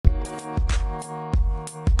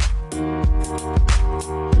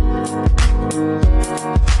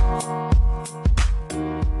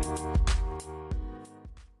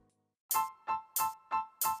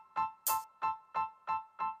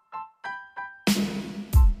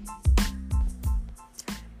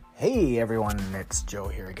Hey everyone, it's Joe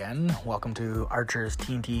here again. Welcome to Archer's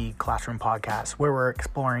TNT Classroom Podcast, where we're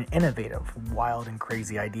exploring innovative, wild, and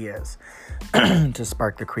crazy ideas to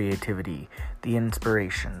spark the creativity, the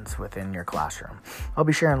inspirations within your classroom. I'll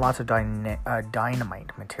be sharing lots of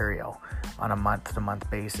dynamite material on a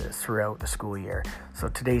month-to-month basis throughout the school year. So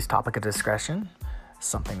today's topic of discussion,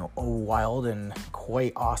 something wild and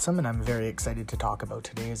quite awesome, and I'm very excited to talk about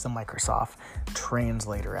today, is the Microsoft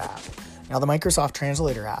Translator app. Now, the Microsoft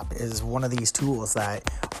Translator app is one of these tools that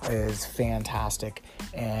is fantastic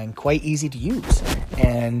and quite easy to use.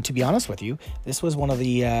 And to be honest with you, this was one of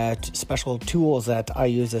the special tools that I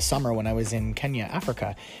used this summer when I was in Kenya,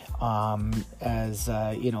 Africa.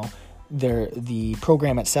 The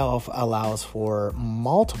program itself allows for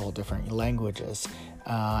multiple different languages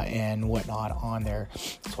and whatnot on there.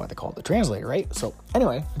 That's why they call it the translator, right? So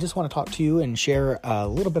anyway, I just want to talk to you and share a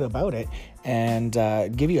little bit about it and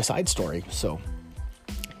give you a side story. So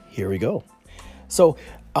here we go. So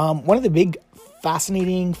one of the big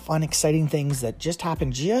fascinating, fun, exciting things that just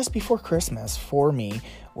happened just before Christmas for me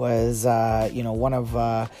was, one of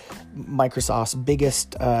Microsoft's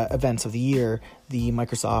biggest events of the year, the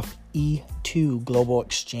Microsoft E2 Global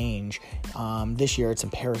Exchange. This year it's in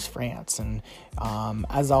Paris, France. And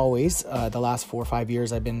as always, the last 4 or 5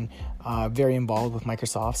 years, I've been very involved with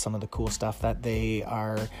Microsoft, some of the cool stuff that they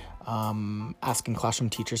are asking classroom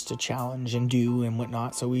teachers to challenge and do and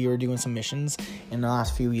whatnot. So we were doing some missions in the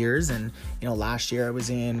last few years, and last year I was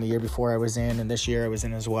in, the year before I was in, and this year I was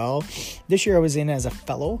in as well. This year I was in as a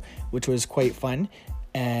fellow, which was quite fun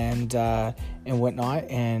and whatnot.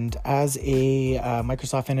 And as a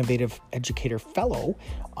Microsoft Innovative Educator Fellow,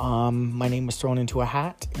 my name was thrown into a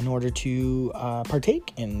hat in order to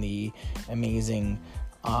partake in the amazing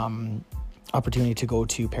opportunity to go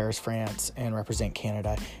to Paris, France, and represent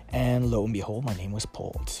Canada. And lo and behold, my name was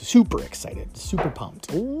pulled. Super excited, super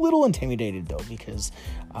pumped. A little intimidated though, because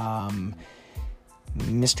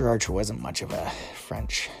Mr. Archer wasn't much of a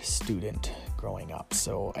French student growing up.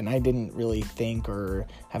 So, and I didn't really think or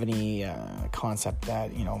have any concept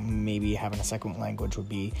that, maybe having a second language would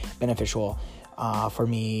be beneficial for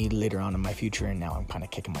me later on in my future. And now I'm kind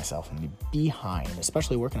of kicking myself in the behind,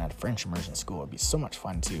 especially working at a French immersion school. It'd be so much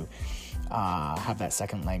fun to have that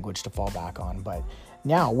second language to fall back on. But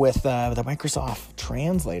now with the Microsoft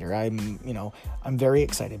Translator, I'm very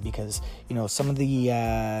excited because, some of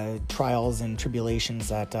the trials and tribulations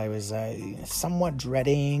that I was somewhat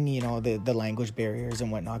dreading, the language barriers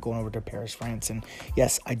and whatnot, going over to Paris, France. And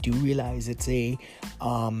yes, I do realize it's a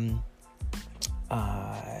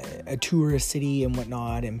tourist city and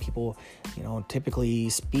whatnot, and people, typically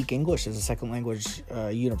speak English as a second language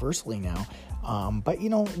universally now. But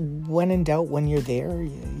when in doubt, when you're there,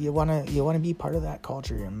 you wanna be part of that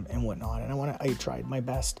culture and whatnot. And I tried my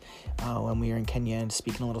best when we were in Kenya and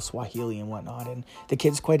speaking a little Swahili and whatnot, and the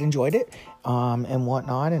kids quite enjoyed it and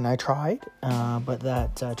whatnot. And I tried, but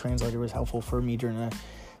that translator was helpful for me during the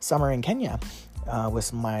summer in Kenya.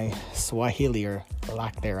 With my Swahili or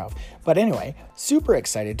lack thereof. But anyway, super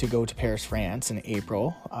excited to go to Paris, France in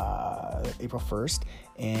April 1st.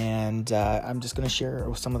 And I'm just going to share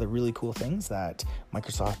some of the really cool things that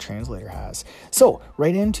Microsoft Translator has. So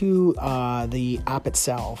right into the app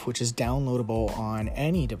itself, which is downloadable on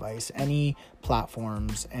any device, any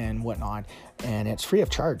platforms and whatnot. And it's free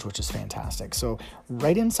of charge, which is fantastic. So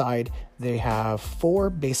right inside, they have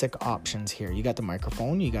 4 basic options here. You got the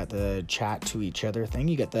microphone, you got the chat to each other thing,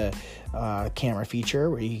 you got the camera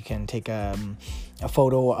feature where you can take a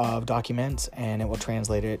photo of documents and it will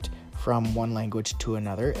translate it from one language to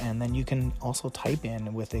another. And then you can also type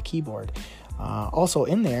in with a keyboard. Also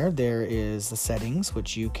in there is the settings,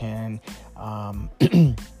 which you can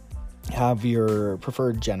have your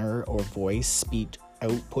preferred gender or voice speech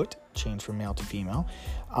output change from male to female.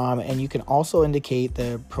 And you can also indicate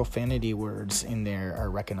the profanity words in there are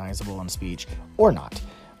recognizable in speech or not.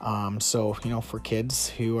 So, for kids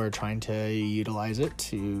who are trying to utilize it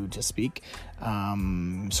to just speak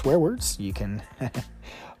swear words, you can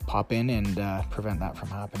pop in and prevent that from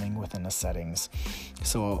happening within the settings.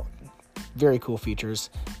 So very cool features.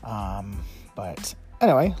 But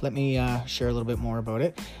anyway, let me share a little bit more about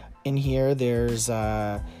it. In here, there's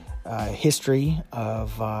history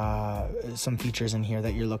of some features in here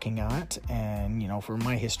that you're looking at. And, for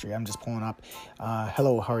my history, I'm just pulling up,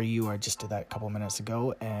 hello, how are you? I just did that a couple minutes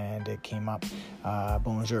ago, and it came up,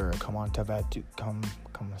 bonjour, comment vas-tu?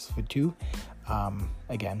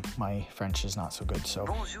 Again, my French is not so good, so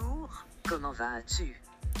Bonjour, comment vas-tu?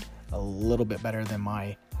 a little bit better than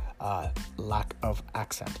my lack of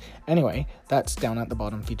accent. Anyway, that's down at the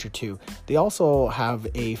bottom, feature 2. They also have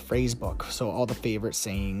a phrase book, so all the favorite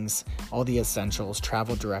sayings, all the essentials,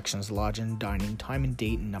 travel directions, lodging, dining, time and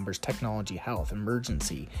date and numbers, technology, health,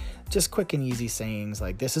 emergency. Just quick and easy sayings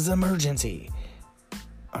like, this is emergency.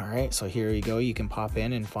 All right, so here you go. You can pop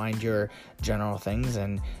in and find your general things,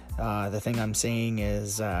 and the thing I'm saying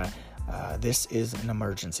is this is an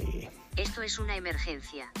emergency. Esto es una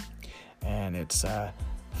emergencia. And it's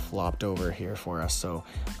flopped over here for us, so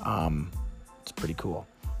it's pretty cool.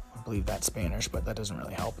 I believe that's Spanish, but that doesn't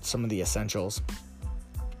really help. Some of the essentials,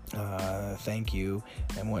 thank you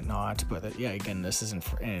and whatnot, but yeah, again, this is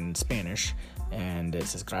in Spanish, and it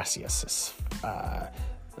says gracias. It's,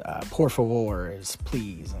 por favor is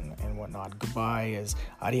please and whatnot. Goodbye is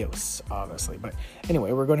adios, obviously. But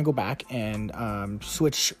anyway, we're going to go back and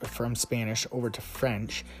switch from Spanish over to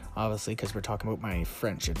French, obviously, because we're talking about my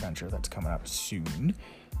French adventure that's coming up soon.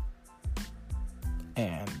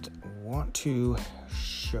 And want to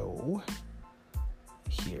show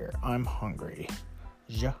here, I'm hungry.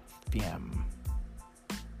 Je faim.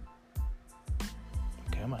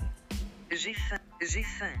 Come on. J'ai faim. J'ai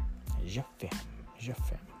faim. Je faim. Je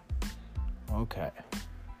faim. Okay.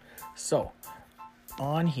 So,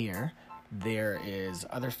 on here, there is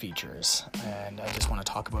other features, and I just want to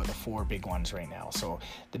talk about the 4 big ones right now. So,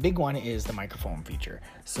 the big one is the microphone feature.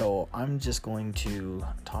 So, I'm just going to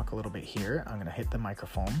talk a little bit here. I'm going to hit the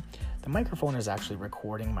microphone. The microphone is actually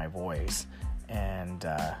recording my voice and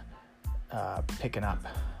picking up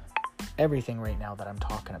everything right now that I'm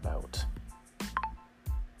talking about.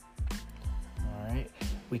 All right.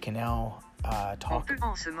 We can now talk.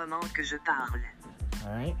 En ce moment que je parle.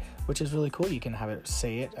 All right, which is really cool. You can have it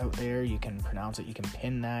say it out there. You can pronounce it. You can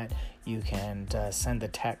pin that. You can send the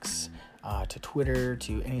text to Twitter,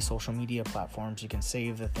 to any social media platforms. You can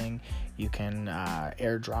save the thing. You can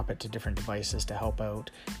airdrop it to different devices to help out,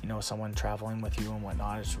 someone traveling with you and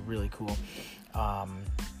whatnot. It's really cool.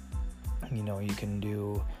 You can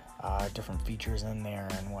do different features in there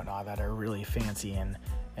and whatnot that are really fancy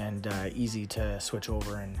and easy to switch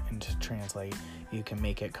over and to translate. You can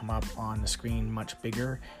make it come up on the screen much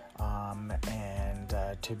bigger and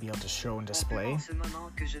to be able to show and display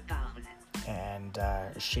and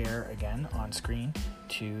share again on screen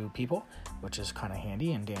to people, which is kind of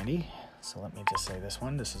handy and dandy. So let me just say this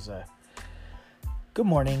one. This is a good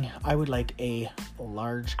morning. I would like a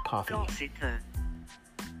large coffee.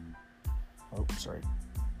 Oh, sorry.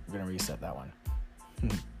 I'm going to reset that one.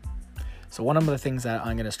 So one of the things that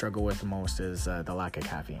I'm going to struggle with the most is the lack of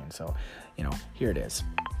caffeine. So, here it is.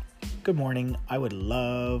 Good morning. I would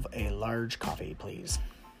love a large coffee, please.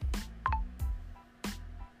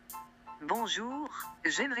 Bonjour.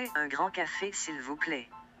 J'aimerais un grand café, s'il vous plaît.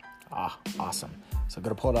 Ah, awesome. So I'm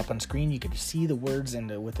going to pull it up on screen. You can see the words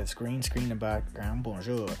with the screen in the background.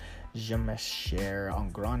 Bonjour. J'aimerais share un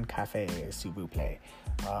grand café, s'il vous plaît.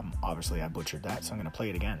 Obviously, I butchered that, so I'm going to play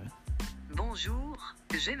it again. Bonjour.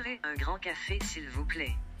 J'aimerais un grand café, s'il vous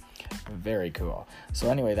plaît. Very cool. So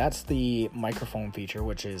anyway, that's the microphone feature,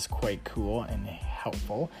 which is quite cool and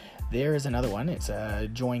helpful. There is another one. It's a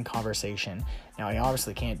join conversation. Now, I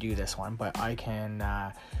obviously can't do this one, but I can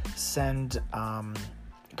send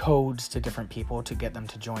codes to different people to get them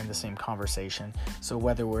to join the same conversation. So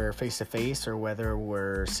whether we're face-to-face or whether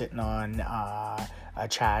we're sitting on a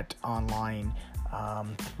chat online,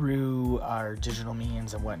 through our digital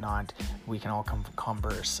means and whatnot, we can all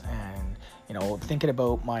converse. And thinking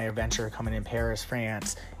about my adventure coming in Paris,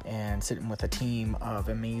 France, and sitting with a team of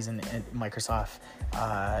amazing Microsoft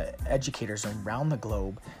educators around the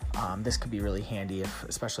globe, this could be really handy,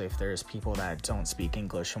 especially if there's people that don't speak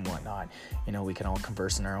English and whatnot. We can all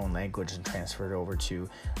converse in our own language and transfer it over to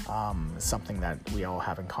something that we all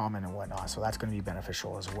have in common and whatnot. So that's going to be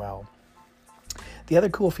beneficial as well. The other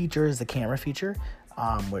cool feature is the camera feature,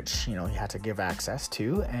 which you have to give access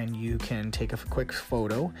to, and you can take a quick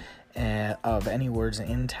photo of any words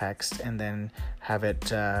in text and then have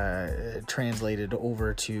it translated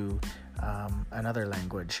over to another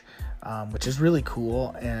language, which is really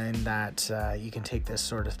cool. And that you can take this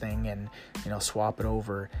sort of thing and swap it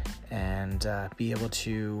over and be able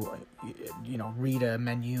to read a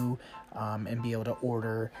menu and be able to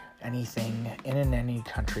order anything in any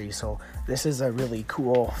country. So this is a really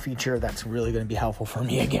cool feature that's really going to be helpful for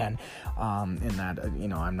me again, in that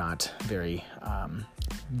I'm not very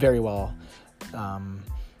well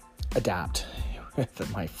adapt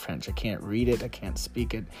with my French. I can't read it. I can't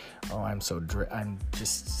speak it. Oh, I'm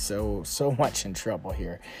just so much in trouble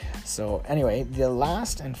here. So anyway, the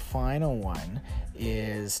last and final one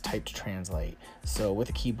is type to translate. So with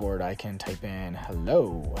a keyboard, I can type in,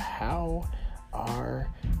 hello, how are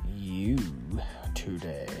you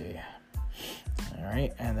today? All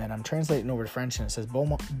right, and then I'm translating over to French, and it says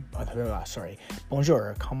bonjour,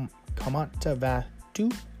 comment vas-tu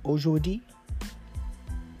aujourd'hui?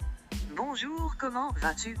 Bonjour, comment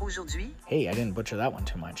vas-tu aujourd'hui? Hey, I didn't butcher that one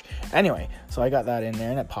too much. Anyway, so I got that in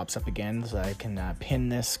there, and it pops up again, so I can pin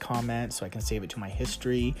this comment, so I can save it to my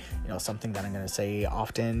history. Something that I'm going to say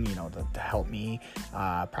often, to help me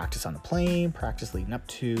practice on the plane, practice leading up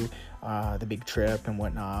to the big trip and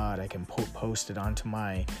whatnot. I can post it onto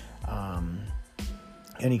my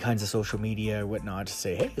any kinds of social media or whatnot to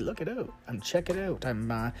say, hey, look it out. Check it out.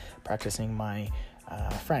 I'm practicing my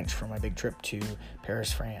French for my big trip to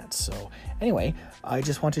Paris, France. So anyway, I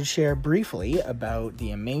just wanted to share briefly about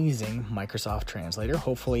the amazing Microsoft Translator.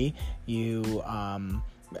 Hopefully you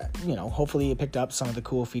hopefully you picked up some of the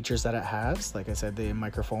cool features that it has. Like I said, the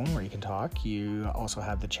microphone where you can talk. You also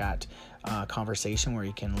have the chat conversation where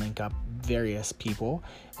you can link up various people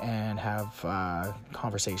and have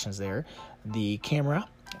conversations there. The camera,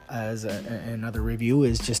 as another review,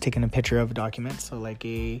 is just taking a picture of a document, so like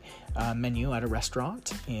a menu at a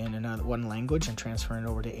restaurant in one language and transferring it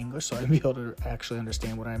over to English, so I'd be able to actually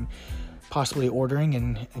understand what I'm possibly ordering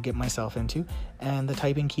and get myself into, and the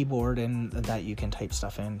typing keyboard and that you can type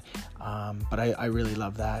stuff in. But I really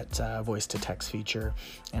love that voice to text feature,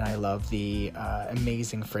 and I love the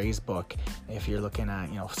amazing phrase book. If you're looking at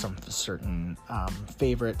some certain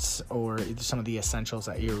favorites or some of the essentials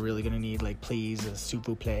that you're really going to need, like please, s'il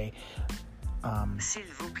vous plaît, S'il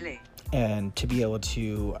vous plaît. and to be able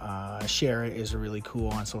to share it is really cool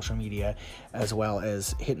on social media, as well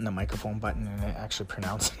as hitting the microphone button and actually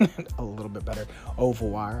pronouncing it a little bit better. Au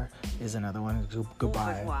revoir is another one.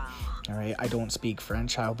 Goodbye. Au revoir. All right, I don't speak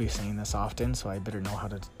French. I'll be saying this often, so I better know how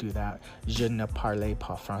to do that. Je ne parle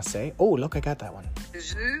pas français. Oh, look, I got that one.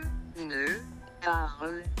 Je ne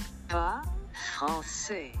parle pas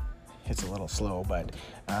français. It's a little slow, but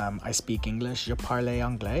I speak English. Je parle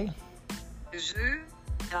anglais. Je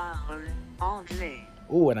parle anglais.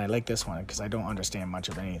 Oh, and I like this one because I don't understand much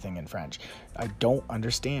of anything in French. I don't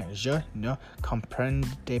understand. Je ne comprends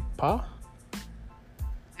pas.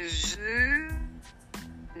 Je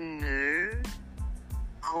ne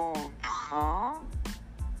comprends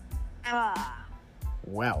pas.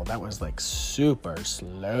 Wow, that was like super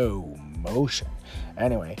slow motion.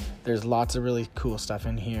 Anyway, there's lots of really cool stuff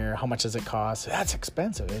in here. How much does it cost? That's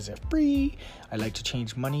expensive. Is it free? I like to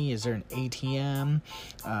change money. Is there an ATM?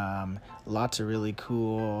 Lots of really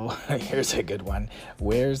cool. Here's a good one.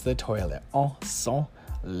 Where's the toilet? Où sont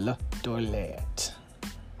les toilettes?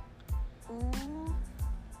 Où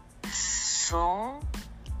sont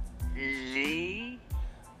les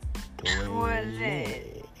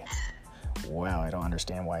toilettes? Wow, I don't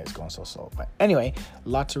understand why it's going so slow. But anyway,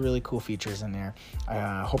 lots of really cool features in there.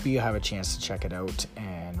 Hope you have a chance to check it out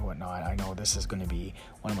and whatnot. I know this is going to be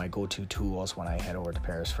one of my go-to tools when I head over to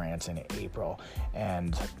Paris, France in April.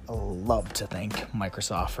 And I love to thank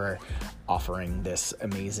Microsoft for offering this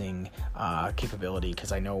amazing capability,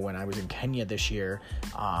 because I know when I was in Kenya this year,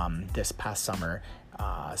 this past summer,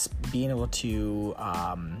 being able to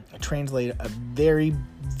translate a very,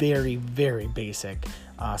 very, very basic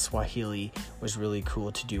Swahili was really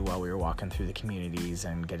cool to do while we were walking through the communities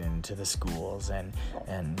and getting into the schools and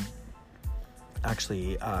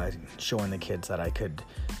actually showing the kids that I could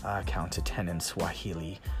count to 10 in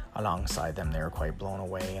Swahili alongside them. They were quite blown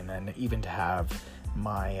away. And then even to have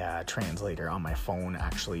my translator on my phone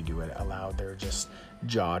actually do it aloud, they're just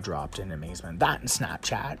jaw dropped in amazement. That and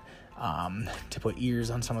Snapchat. To put ears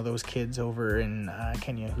on some of those kids over in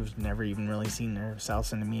Kenya who've never even really seen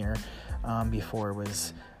themselves in the mirror before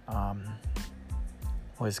was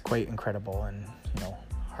quite incredible and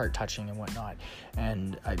heart touching and whatnot.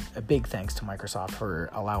 And a big thanks to Microsoft for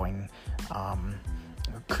allowing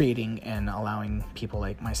creating and allowing people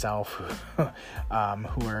like myself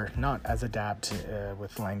who are not as adept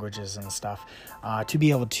with languages and stuff to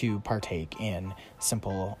be able to partake in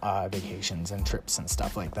simple vacations and trips and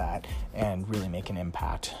stuff like that, and really make an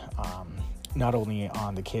impact not only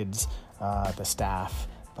on the kids, the staff,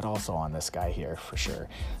 but also on this guy here for sure.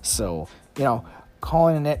 So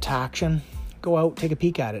calling it to action. Go out, take a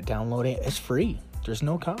peek at it, download it. It's free. There's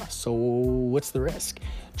no cost. So what's the risk?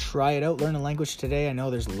 Try it out. Learn a language today. I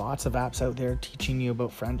know there's lots of apps out there teaching you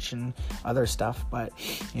about French and other stuff, but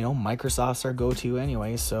Microsoft's our go-to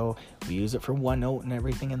anyway. So we use it for OneNote and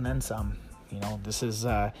everything, and then some. This is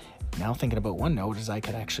now thinking about OneNote is I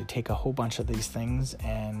could actually take a whole bunch of these things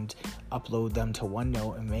and upload them to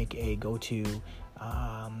OneNote and make a go-to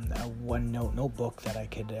a OneNote notebook that I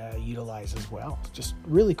could utilize as well. Just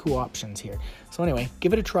really cool options here. So anyway,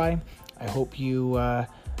 give it a try. I hope you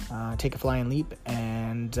take a flying leap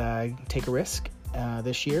and take a risk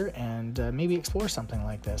this year and maybe explore something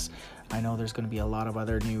like this. I know there's going to be a lot of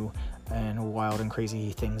other new and wild and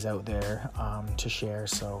crazy things out there to share,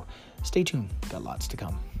 so stay tuned. Got lots to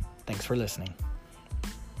come. Thanks for listening.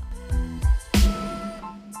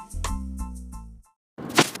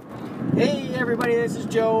 Hey everybody, this is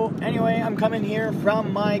Joe. Anyway, I'm coming here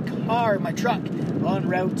from my truck, en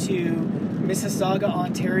route to Mississauga,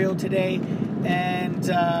 Ontario today,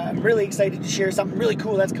 and I'm really excited to share something really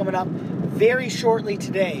cool that's coming up very shortly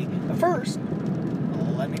today. But first,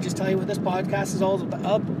 let me just tell you what this podcast is all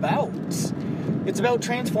about. It's about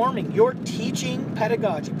transforming your teaching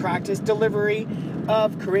pedagogy, practice, delivery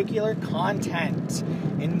of curricular content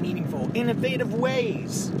in meaningful, innovative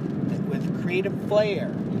ways with creative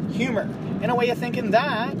flair, humor, and a way of thinking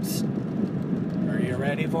that, are you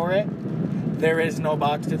ready for it? There is no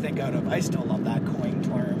box to think out of. I still love that coin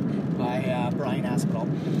term by Brian Aspinall.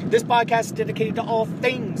 This podcast is dedicated to all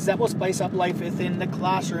things that will spice up life within the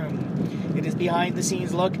classroom. It is behind the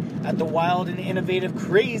scenes look at the wild and innovative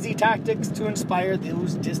crazy tactics to inspire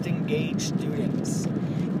those disengaged students.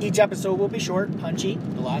 Each episode will be short, punchy,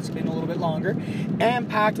 the last have been a little bit longer, and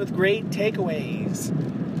packed with great takeaways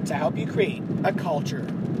to help you create a culture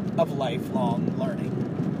of lifelong learning.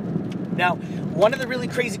 Now, one of the really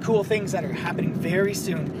crazy cool things that are happening very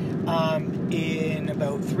soon, in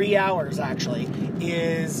about 3 hours actually,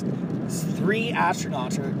 is 3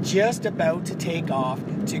 astronauts are just about to take off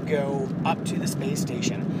to go up to the space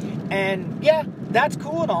station. And yeah, that's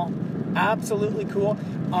cool and all. Absolutely cool.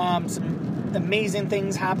 Some amazing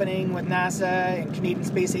things happening with NASA and Canadian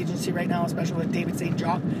Space Agency right now, especially with David St.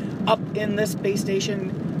 Jacques up in the space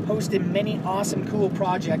station, hosting many awesome, cool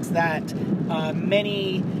projects that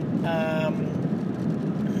many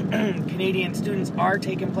Canadian students are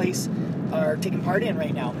taking part in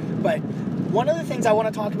right now. But one of the things I want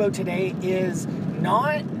to talk about today is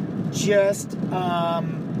not just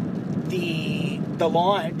the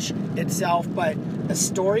launch itself, but a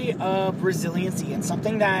story of resiliency and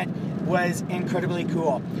something that was incredibly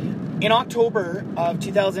cool. In October of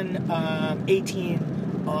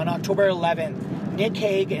 2018, on October 11th, Nick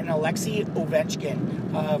Hague and Alexei Ovechkin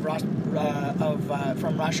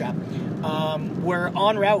from Russia were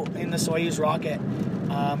en route in the Soyuz rocket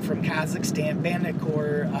from Kazakhstan,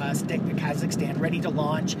 Bandikor, Kazakhstan, ready to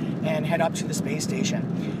launch and head up to the space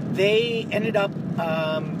station. They ended up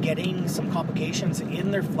getting some complications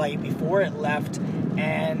in their flight before it left,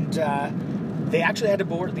 and they actually had to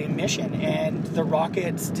abort the mission, and the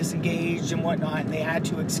rockets disengaged and whatnot, and they had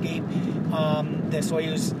to escape. The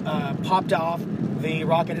Soyuz popped off the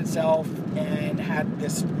rocket itself and had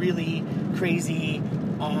this really crazy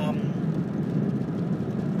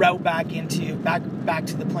route back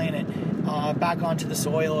to the planet, back onto the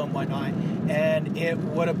soil and whatnot, and it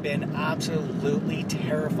would have been absolutely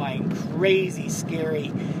terrifying, crazy,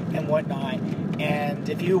 scary, and whatnot. And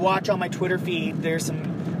if you watch on my Twitter feed, there's some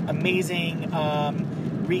amazing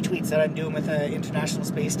retweets that I'm doing with the International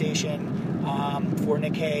Space Station for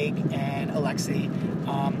Nick Hague and Alexei.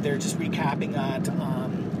 They're just recapping that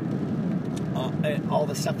all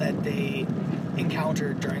the stuff that they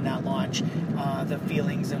encountered during that launch, the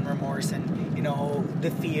feelings and remorse and,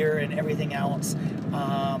 the fear and everything else.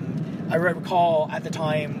 I recall at the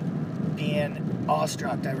time being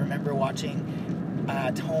awestruck. I remember watching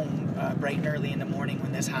at home bright and early in the morning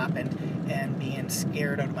when this happened and being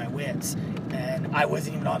scared out of my wits. And I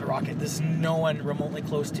wasn't even on the rocket. There's no one remotely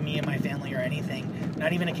close to me and my family or anything,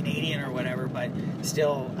 not even a Canadian or whatever, but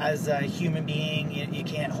still, as a human being, you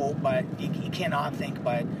can't hope, but you cannot think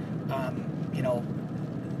but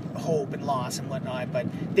hope and loss and whatnot. But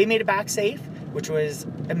they made it back safe, which was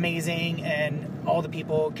amazing, and all the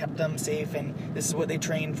people kept them safe, and this is what they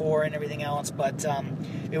trained for and everything else. But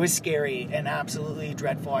it was scary and absolutely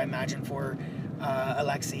dreadful, I imagine, for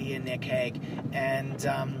Alexei and Nick Hague. And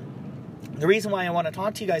the reason why I want to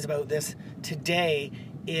talk to you guys about this today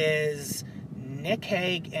is Nick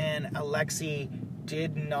Hague and Alexei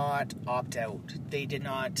did not opt out. They did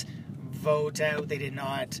not vote out. They did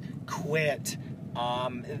not quit.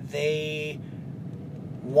 They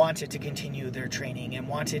wanted to continue their training and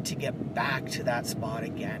wanted to get back to that spot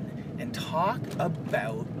again and talk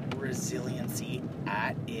about resiliency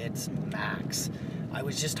at its max. I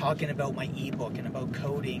was just talking about my ebook and about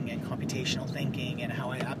coding and computational thinking and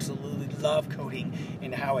how I absolutely love coding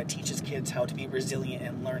and how it teaches kids how to be resilient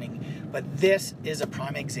in learning. But this is a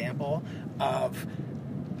prime example of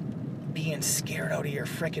being scared out of your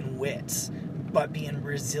freaking wits, but being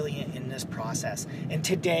resilient in this process. And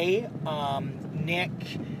today, Nick,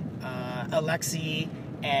 Alexei,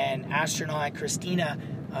 and astronaut Christina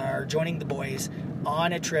are joining the boys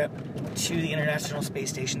on a trip to the International Space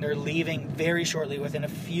Station. They're leaving very shortly, within a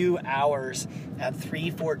few hours, at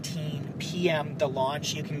 3:14 p.m. the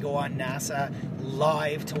launch. You can go on NASA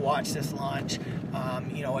Live to watch this launch.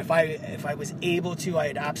 If I was able to,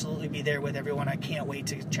 I'd absolutely be there with everyone. I can't wait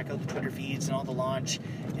to check out the Twitter feeds and all the launch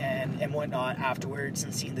and whatnot afterwards,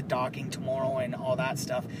 and seeing the docking tomorrow and all that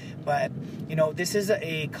stuff. But this is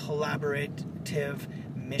a collaborative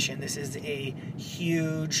mission. This is a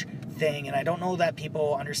huge thing, and I don't know that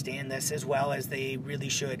people understand this as well as they really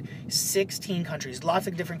should. 16 countries, lots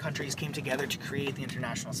of different countries, came together to create the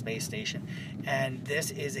International Space Station, and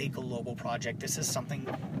this is a global project. This is something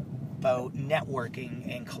about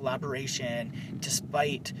networking and collaboration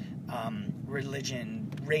despite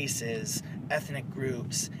religion, races, ethnic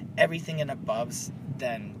groups, everything and above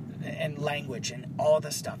then, and language and all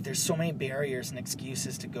the stuff. There's so many barriers and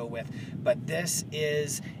excuses to go with, but this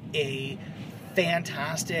is a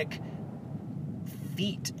fantastic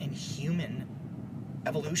feat in human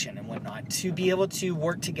evolution and whatnot, to be able to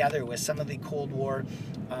work together with some of the Cold War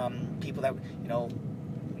people that,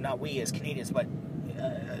 not we as Canadians, but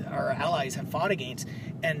our allies have fought against,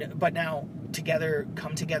 but now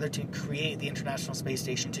come together to create the International Space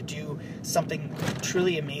Station, to do something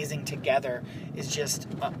truly amazing together, is just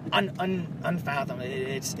unfathomable.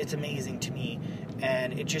 It's amazing to me,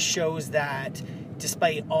 and it just shows that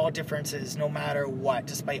despite all differences, no matter what,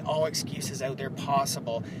 despite all excuses out there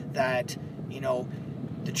possible, that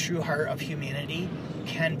the true heart of humanity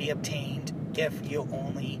can be obtained if you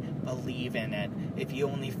only believe in it, if you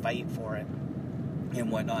only fight for it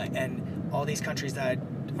and whatnot. And all these countries that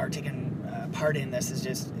are taking part in this is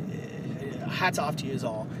just hats off to you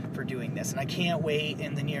all for doing this. And I can't wait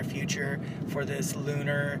in the near future for this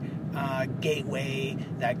lunar gateway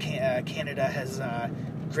that Canada has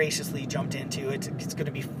graciously jumped into. It's going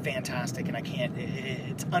to be fantastic, and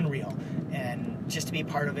it's unreal, and just to be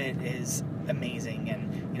part of it is amazing. And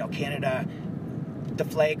Canada, the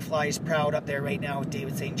flag flies proud up there right now with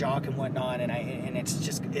David St. Jacques and whatnot, and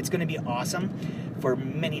it's going to be awesome for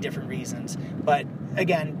many different reasons. But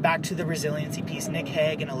again, back to the resiliency piece. Nick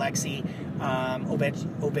Hague and Alexei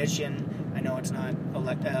Ovechkin, I know it's not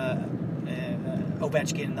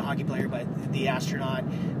Ovechkin, the hockey player, but the astronaut,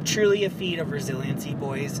 truly a feat of resiliency,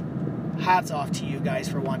 boys. Hats off to you guys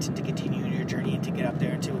for wanting to continue your journey and to get up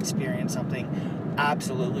there and to experience something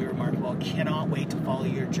absolutely remarkable. Cannot wait to follow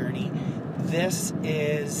your journey. This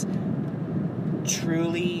is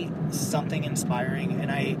truly something inspiring,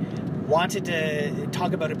 and I wanted to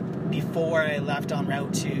talk about it before I left en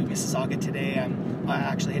route to Mississauga today. I'm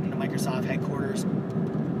actually heading to Microsoft headquarters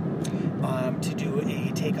to do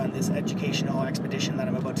a take on this educational expedition that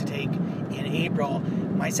I'm about to take in April.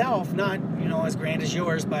 Myself, not as grand as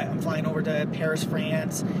yours, but I'm flying over to Paris,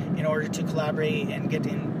 France, in order to collaborate and get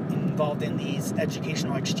involved in these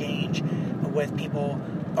educational exchange with people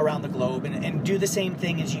around the globe, and do the same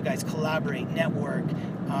thing as you guys. Collaborate, network,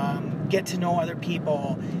 get to know other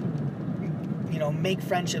people, make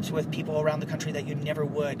friendships with people around the country that you never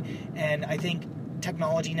would. And I think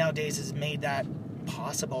technology nowadays has made that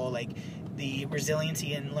possible. Like, the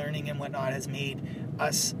resiliency and learning and whatnot has made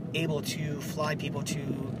us able to fly people to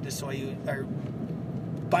the Soyuz, or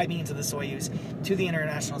by means of the Soyuz, to the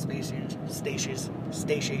International Space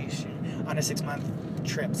Station on a 6-month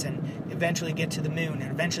trips, and eventually get to the moon,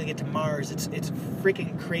 and eventually get to Mars. It's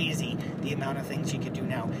freaking crazy the amount of things you can do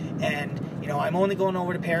now. And I'm only going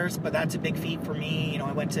over to Paris, but that's a big feat for me.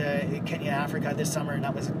 I went to Kenya, Africa this summer, and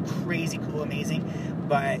that was crazy cool, amazing.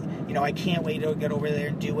 But I can't wait to get over there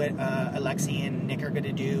and do what Alexei and Nick are going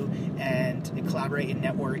to do, and collaborate and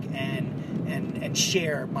network and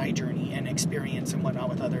share my journey and experience and whatnot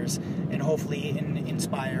with others, and hopefully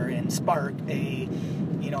inspire and spark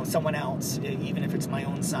someone else, even if it's my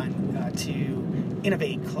own son, to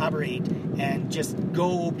innovate, collaborate, and just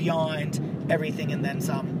go beyond everything and then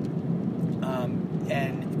some,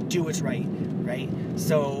 and do what's right.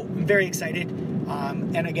 So I'm very excited.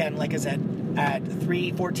 And again, like I said, at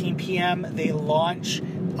 3:14 p.m. they launch.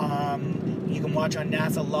 You can watch on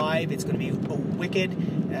NASA Live. It's going to be wicked.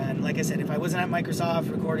 And like I said, if I wasn't at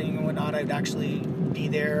Microsoft recording and whatnot, I'd actually be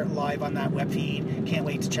there live on that web feed. Can't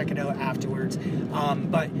wait to check it out afterwards.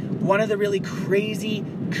 But one of the really crazy,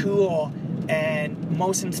 cool, and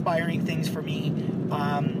most inspiring things for me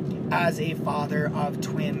as a father of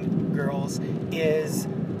twin girls is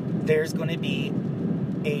there's going to be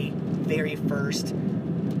a very first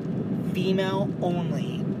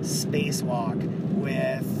female-only spacewalk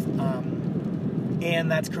with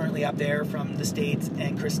and that's currently up there from the States,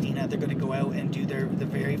 and Christina. They're going to go out and do the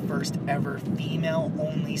very first ever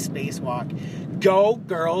female-only spacewalk. Go,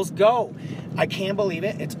 girls, go! I can't believe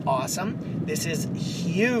it. It's awesome. This is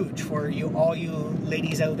huge for you, all you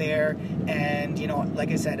ladies out there. And, you know, like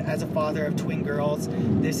I said, as a father of twin girls,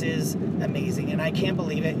 this is amazing. And I can't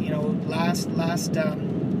believe it. You know, last month,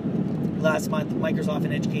 Microsoft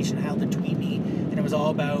in Education held a tweet me, and it was all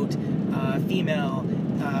about female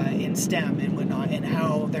in STEM and whatnot, and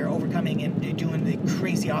how they're overcoming and doing the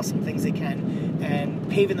crazy awesome things they can, and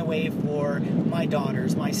paving the way for my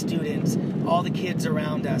daughters, my students, all the kids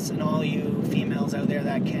around us, and all you females out there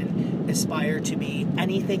that can aspire to be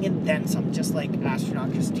anything and then some, just like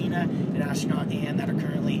astronaut Christina and astronaut Anne that are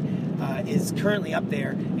currently up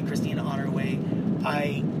there, and Christina on her way.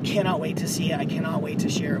 I cannot wait to see it. I cannot wait to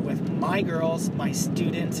share it with my girls, my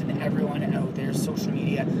students, and everyone out there. Social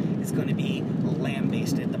media is going to be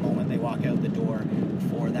lambasted the moment they walk out the door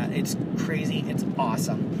for that. It's crazy. It's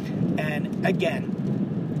awesome. And again,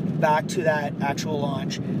 back to that actual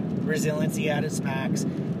launch, resiliency at its max.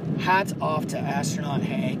 Hats off to astronaut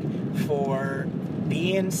Hank for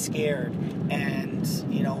being scared and,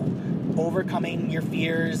 you know, overcoming your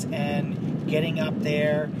fears and getting up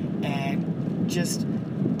there and just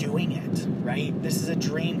doing it, right? This is a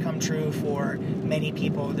dream come true for many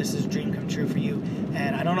people. This is a dream come true for you.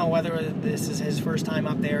 And I don't know whether this is his first time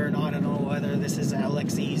up there or not. I don't know whether this is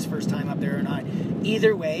Alexi's first time up there or not.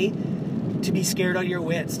 Either way, to be scared out of your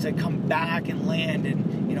wits, to come back and land.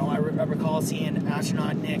 And, you know, I recall seeing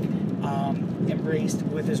astronaut Nick embraced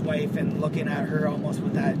with his wife and looking at her almost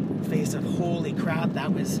with that face of, holy crap,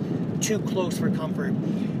 that was too close for comfort.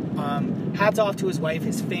 Hats off to his wife,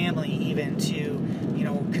 his family, even, to, you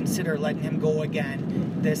know, consider letting him go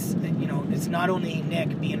again. This, you know, it's not only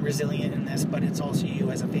Nick being resilient in this, but it's also you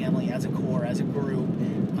as a family, as a core, as a group,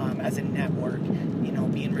 as a network, you know,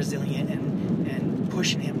 being resilient and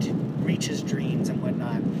pushing him to reach his dreams and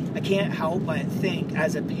whatnot. I can't help but think,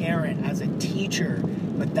 as a parent, as a teacher,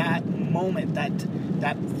 but that moment,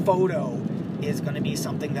 that photo is going to be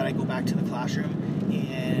something that I go back to the classroom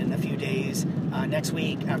in a few days, next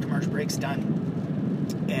week after March break's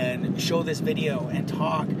done, and show this video and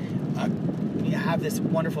talk, have this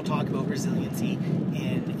wonderful talk about resiliency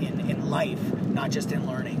in life, not just in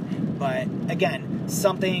learning. But again,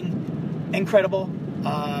 something incredible.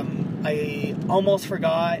 I almost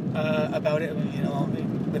forgot about it, you know,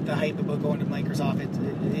 with the hype about going to Microsoft in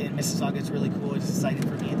Mississauga. It's really cool. It's exciting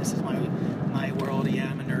for me. This is my world. Yeah,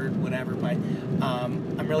 I'm a nerd, whatever. But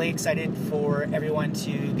I'm really excited for everyone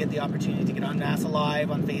to get the opportunity to get on NASA Live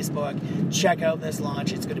on Facebook. Check out this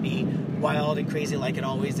launch. It's going to be wild and crazy like it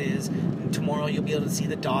always is. And tomorrow you'll be able to see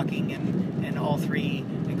the docking and all three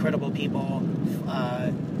incredible people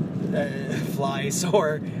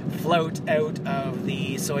float out of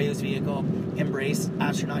the Soyuz vehicle, embrace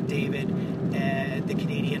astronaut David and the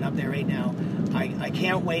Canadian up there right now. I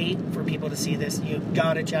can't wait for people to see this. You've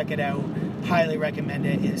got to check it out. Highly recommend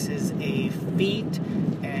it. This is a feat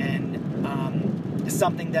and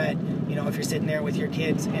something that, you know, if you're sitting there with your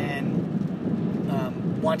kids and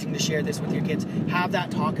wanting to share this with your kids, have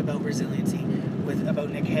that talk about resiliency about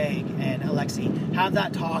Nick Hague and Alexi. Have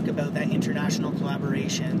that talk about that international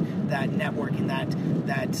collaboration, that networking,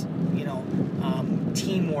 that you know,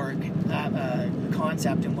 teamwork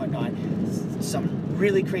concept and whatnot. Some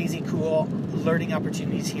really crazy cool learning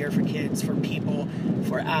opportunities here for kids, for people,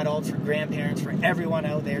 for adults, for grandparents, for everyone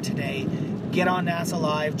out there today. Get on NASA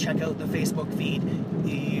Live, check out the Facebook feed.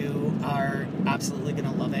 You are absolutely going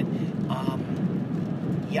to love it.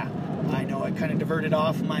 Yeah, I know I kind of diverted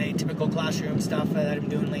off my typical classroom stuff that I'm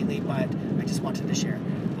doing lately, but I just wanted to share.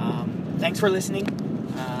 Thanks for listening,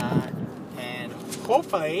 and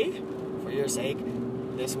hopefully, for your sake,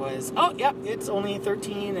 this was, it's only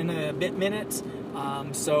 13 and a bit minutes,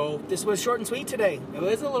 so this was short and sweet today. It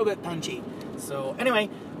was a little bit punchy. So anyway,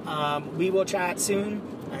 we will chat soon.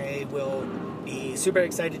 I will be super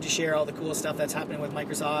excited to share all the cool stuff that's happening with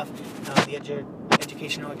Microsoft, the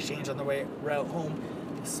educational exchange on the route home.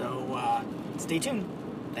 So stay tuned.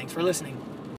 Thanks for listening.